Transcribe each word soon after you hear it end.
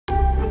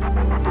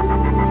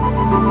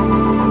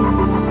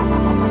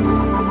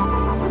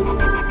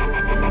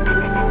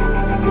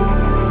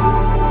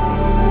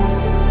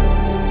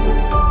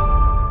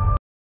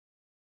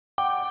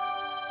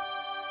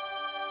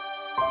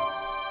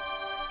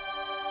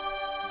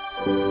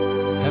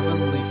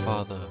Heavenly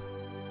Father,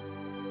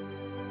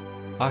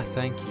 I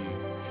thank you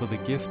for the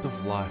gift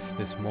of life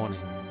this morning.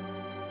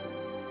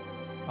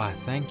 I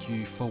thank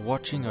you for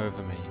watching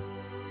over me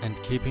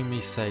and keeping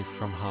me safe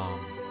from harm.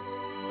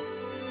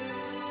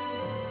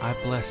 I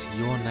bless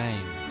your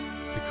name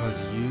because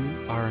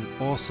you are an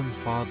awesome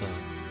Father.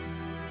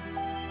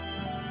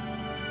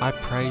 I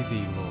pray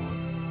thee, Lord,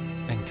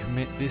 and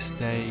commit this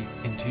day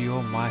into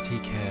your mighty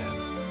care.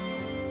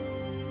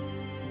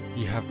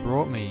 You have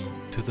brought me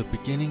to the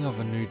beginning of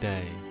a new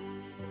day.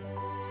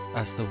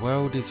 As the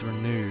world is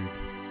renewed,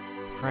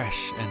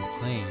 fresh and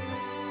clean,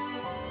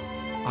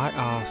 I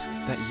ask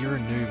that you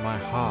renew my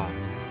heart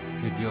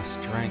with your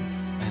strength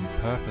and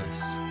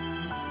purpose.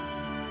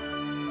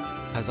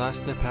 As I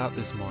step out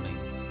this morning,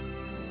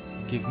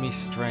 give me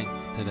strength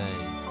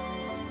today.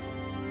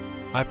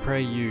 I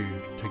pray you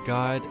to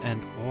guide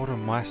and order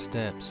my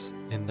steps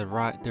in the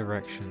right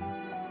direction.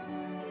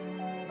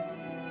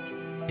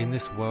 In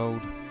this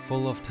world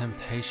full of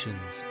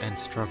temptations and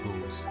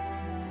struggles,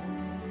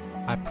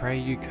 I pray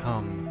you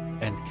come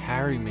and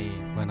carry me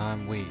when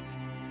I'm weak.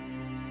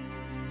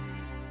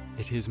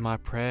 It is my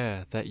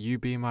prayer that you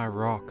be my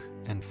rock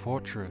and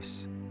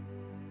fortress,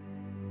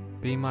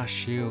 be my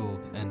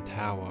shield and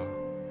tower.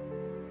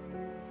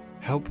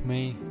 Help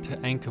me to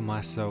anchor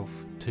myself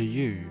to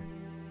you.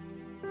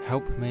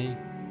 Help me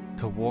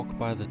to walk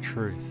by the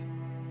truth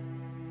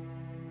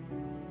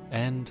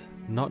and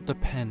not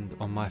depend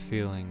on my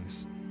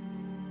feelings.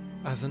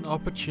 As an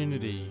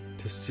opportunity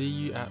to see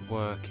you at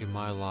work in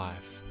my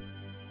life,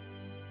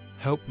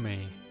 help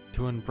me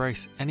to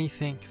embrace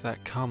anything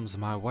that comes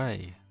my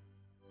way,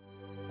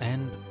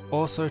 and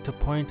also to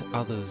point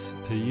others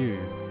to you.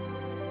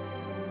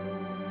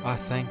 I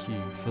thank you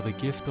for the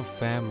gift of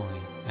family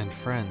and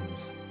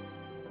friends.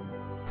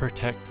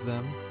 Protect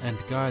them and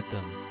guide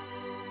them.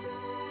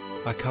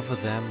 I cover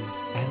them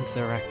and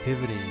their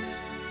activities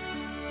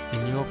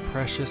in your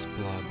precious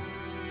blood.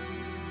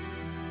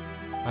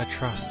 I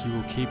trust you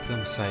will keep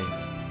them safe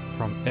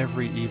from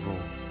every evil.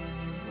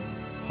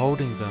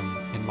 Holding them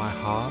in my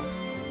heart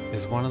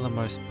is one of the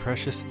most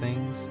precious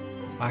things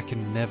I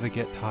can never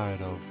get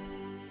tired of.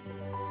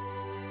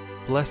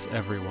 Bless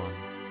everyone,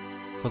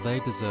 for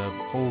they deserve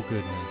all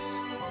goodness.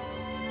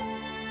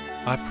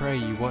 I pray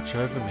you watch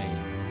over me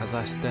as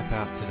I step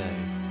out today.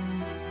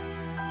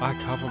 I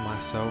cover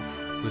myself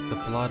with the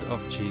blood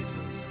of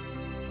Jesus.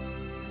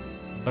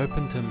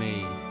 Open to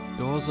me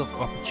doors of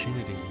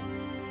opportunity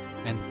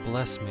and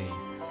bless me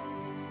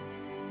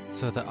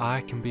so that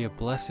I can be a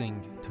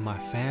blessing to my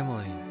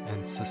family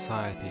and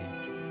society.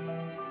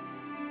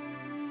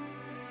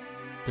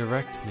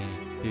 Direct me,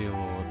 dear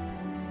Lord,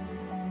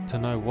 to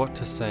know what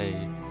to say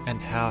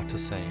and how to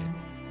say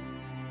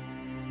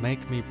it.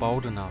 Make me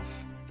bold enough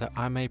that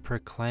I may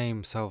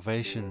proclaim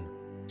salvation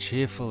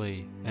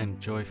cheerfully and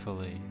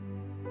joyfully.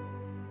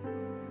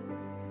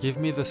 Give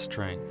me the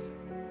strength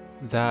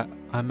that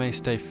I may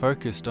stay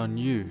focused on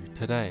you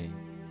today.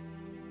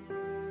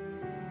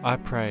 I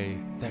pray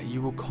that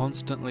you will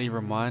constantly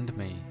remind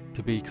me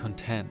to be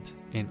content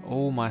in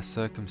all my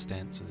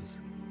circumstances.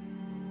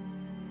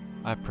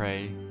 I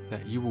pray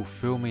that you will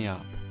fill me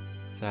up,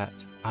 that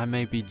I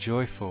may be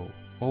joyful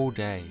all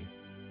day,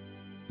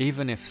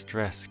 even if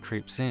stress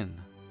creeps in.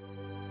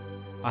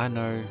 I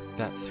know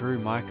that through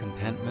my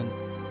contentment,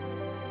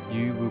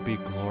 you will be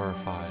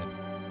glorified.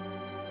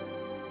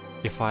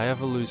 If I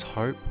ever lose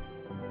hope,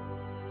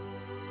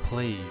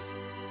 please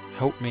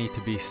help me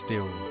to be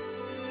still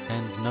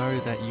and know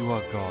that you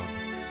are God.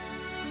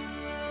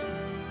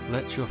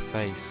 Let your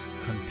face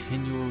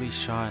continually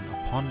shine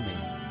upon me.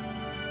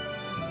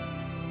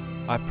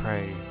 I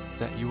pray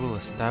that you will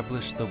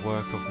establish the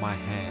work of my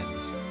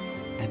hands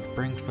and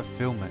bring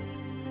fulfillment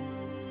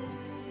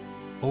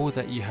all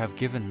that you have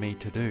given me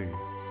to do.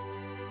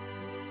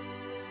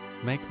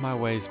 Make my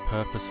ways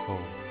purposeful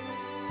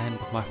and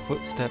my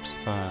footsteps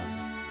firm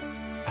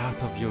out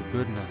of your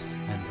goodness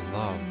and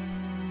love.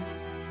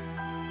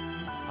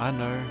 I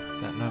know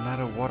that no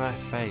matter what I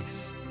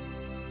face,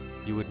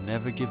 you would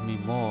never give me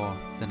more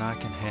than I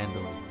can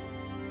handle.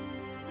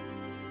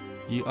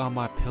 You are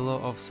my pillar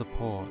of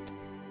support,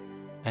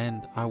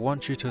 and I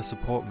want you to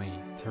support me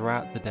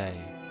throughout the day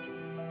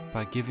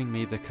by giving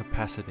me the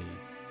capacity.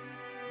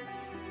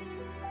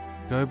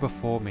 Go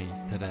before me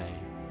today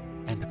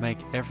and make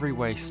every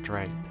way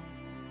straight.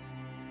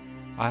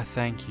 I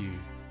thank you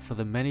for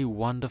the many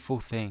wonderful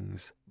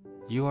things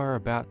you are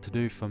about to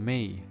do for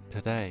me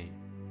today.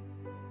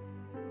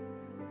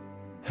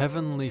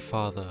 Heavenly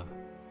Father,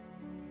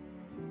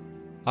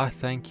 I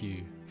thank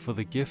you for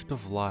the gift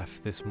of life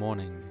this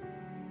morning.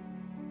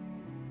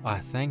 I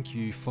thank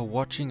you for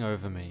watching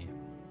over me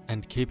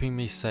and keeping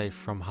me safe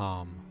from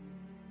harm.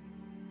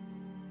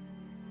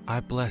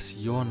 I bless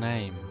your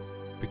name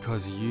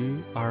because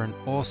you are an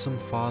awesome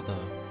Father.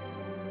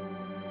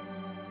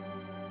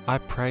 I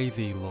pray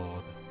thee,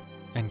 Lord,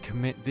 and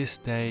commit this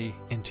day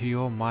into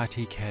your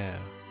mighty care.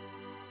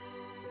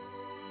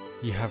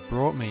 You have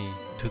brought me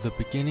to the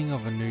beginning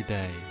of a new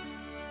day.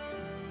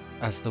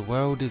 As the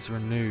world is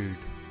renewed,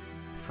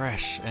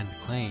 fresh and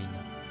clean,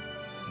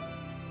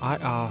 I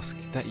ask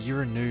that you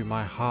renew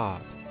my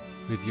heart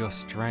with your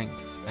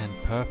strength and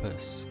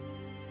purpose.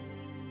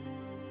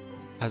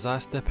 As I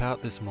step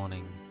out this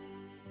morning,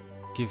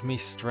 give me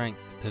strength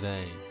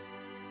today.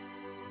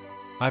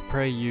 I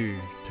pray you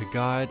to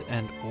guide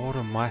and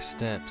order my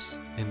steps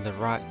in the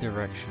right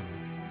direction.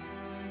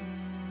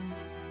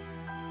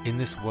 In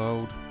this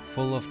world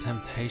full of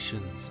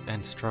temptations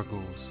and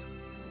struggles,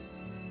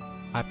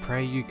 I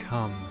pray you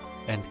come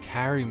and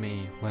carry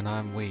me when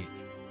I'm weak.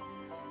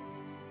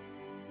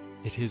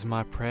 It is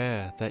my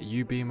prayer that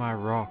you be my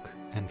rock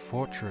and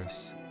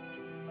fortress,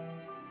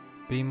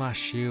 be my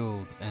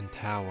shield and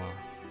tower.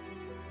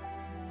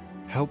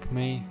 Help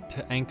me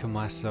to anchor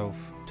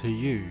myself to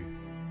you.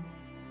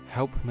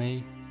 Help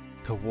me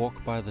to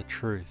walk by the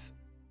truth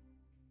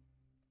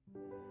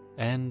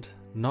and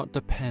not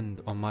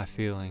depend on my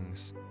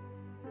feelings.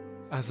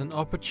 As an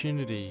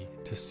opportunity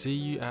to see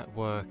you at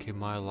work in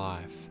my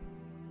life,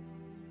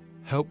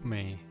 help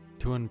me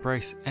to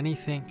embrace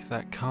anything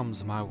that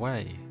comes my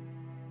way,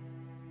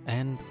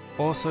 and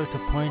also to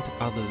point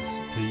others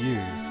to you.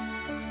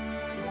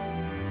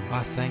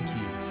 I thank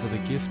you for the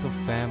gift of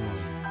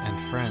family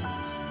and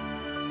friends.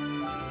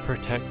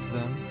 Protect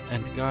them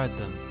and guide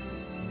them.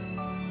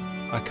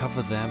 I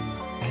cover them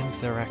and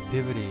their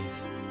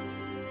activities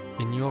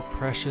in your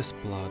precious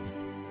blood.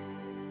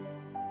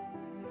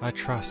 I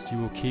trust you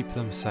will keep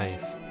them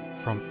safe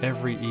from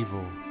every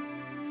evil.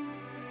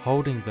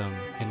 Holding them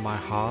in my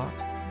heart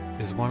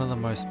is one of the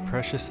most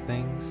precious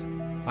things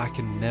I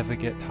can never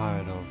get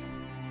tired of.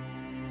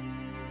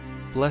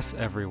 Bless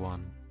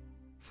everyone,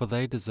 for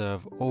they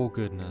deserve all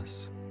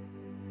goodness.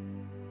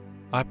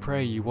 I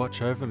pray you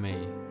watch over me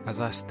as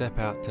I step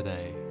out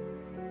today.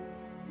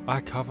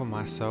 I cover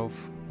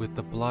myself with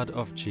the blood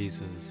of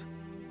Jesus.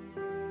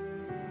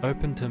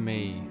 Open to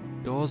me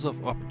doors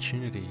of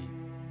opportunity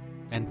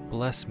and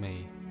bless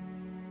me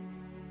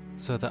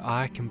so that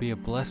I can be a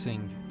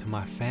blessing to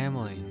my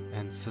family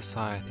and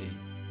society.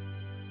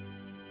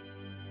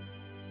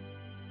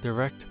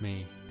 Direct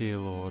me, dear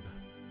Lord,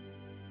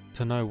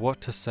 to know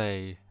what to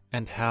say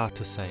and how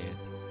to say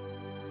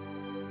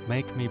it.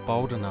 Make me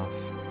bold enough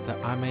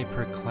that I may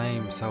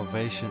proclaim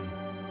salvation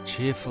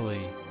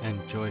cheerfully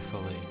and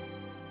joyfully.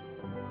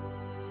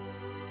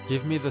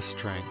 Give me the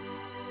strength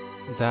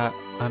that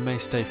I may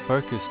stay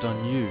focused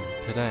on you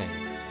today.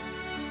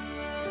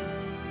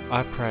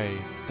 I pray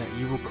that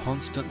you will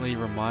constantly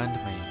remind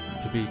me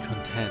to be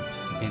content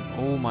in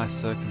all my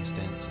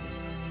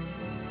circumstances.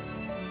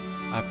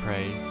 I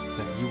pray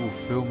that you will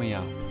fill me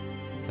up,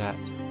 that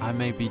I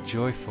may be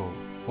joyful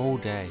all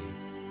day,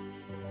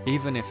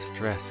 even if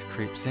stress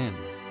creeps in.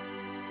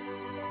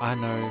 I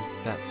know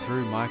that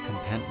through my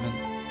contentment,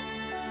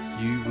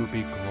 you will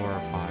be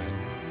glorified.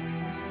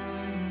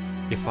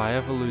 If I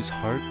ever lose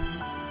hope,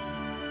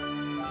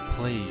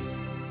 please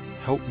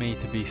help me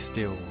to be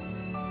still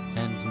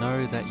and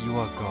know that you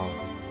are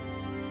God.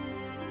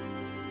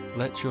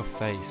 Let your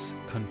face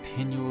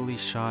continually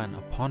shine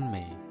upon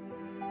me.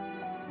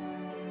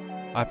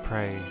 I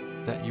pray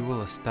that you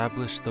will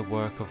establish the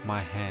work of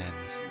my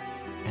hands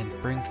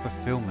and bring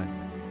fulfillment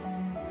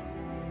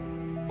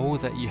all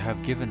that you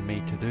have given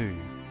me to do.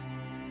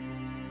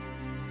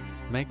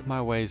 Make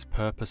my ways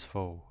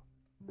purposeful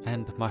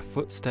and my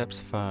footsteps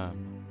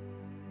firm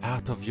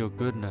out of your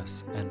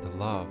goodness and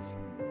love.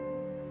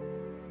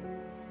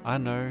 I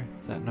know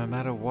that no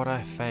matter what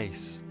I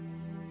face,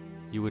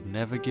 you would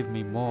never give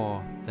me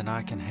more than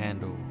I can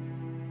handle.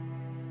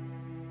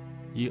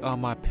 You are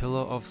my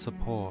pillar of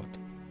support,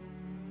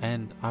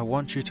 and I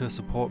want you to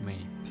support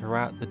me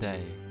throughout the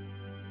day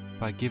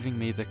by giving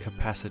me the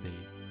capacity.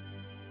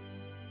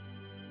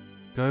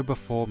 Go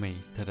before me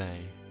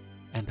today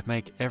and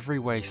make every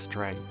way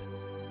straight.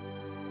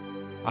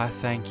 I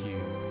thank you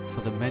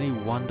for the many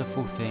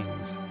wonderful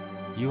things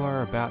you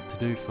are about to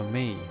do for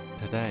me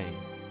today.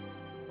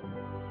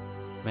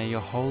 May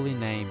your holy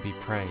name be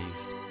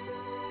praised.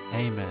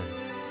 Amen.